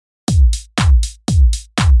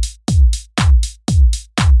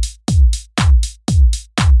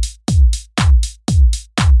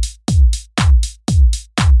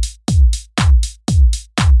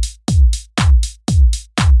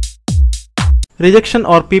Rejection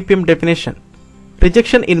or PPM definition.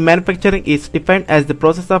 Rejection in manufacturing is defined as the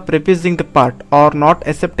process of refusing the part or not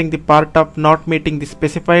accepting the part of not meeting the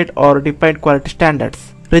specified or defined quality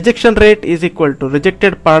standards. Rejection rate is equal to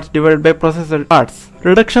rejected parts divided by processed parts.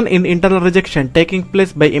 Reduction in internal rejection taking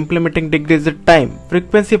place by implementing decreased time,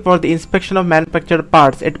 frequency for the inspection of manufactured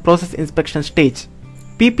parts at process inspection stage.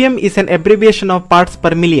 PPM is an abbreviation of parts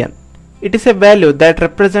per million. It is a value that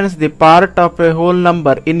represents the part of a whole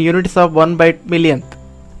number in units of 1 by millionth.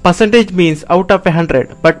 Percentage means out of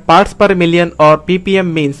 100, but parts per million or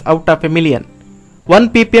PPM means out of a million. 1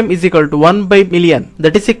 ppm is equal to 1 by million,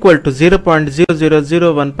 that is equal to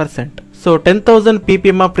 0.0001%. So 10,000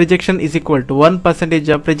 ppm of rejection is equal to 1%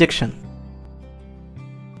 of rejection.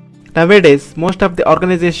 Nowadays, most of the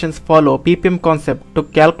organizations follow PPM concept to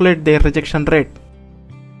calculate their rejection rate.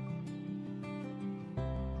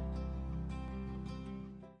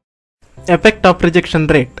 Effect of rejection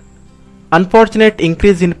rate. Unfortunate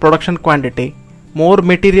increase in production quantity, more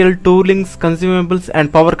material, toolings, consumables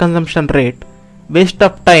and power consumption rate, waste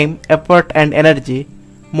of time, effort and energy,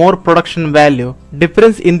 more production value,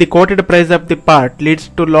 difference in the quoted price of the part leads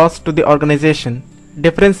to loss to the organization,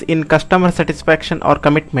 difference in customer satisfaction or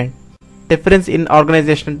commitment, difference in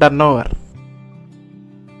organization turnover.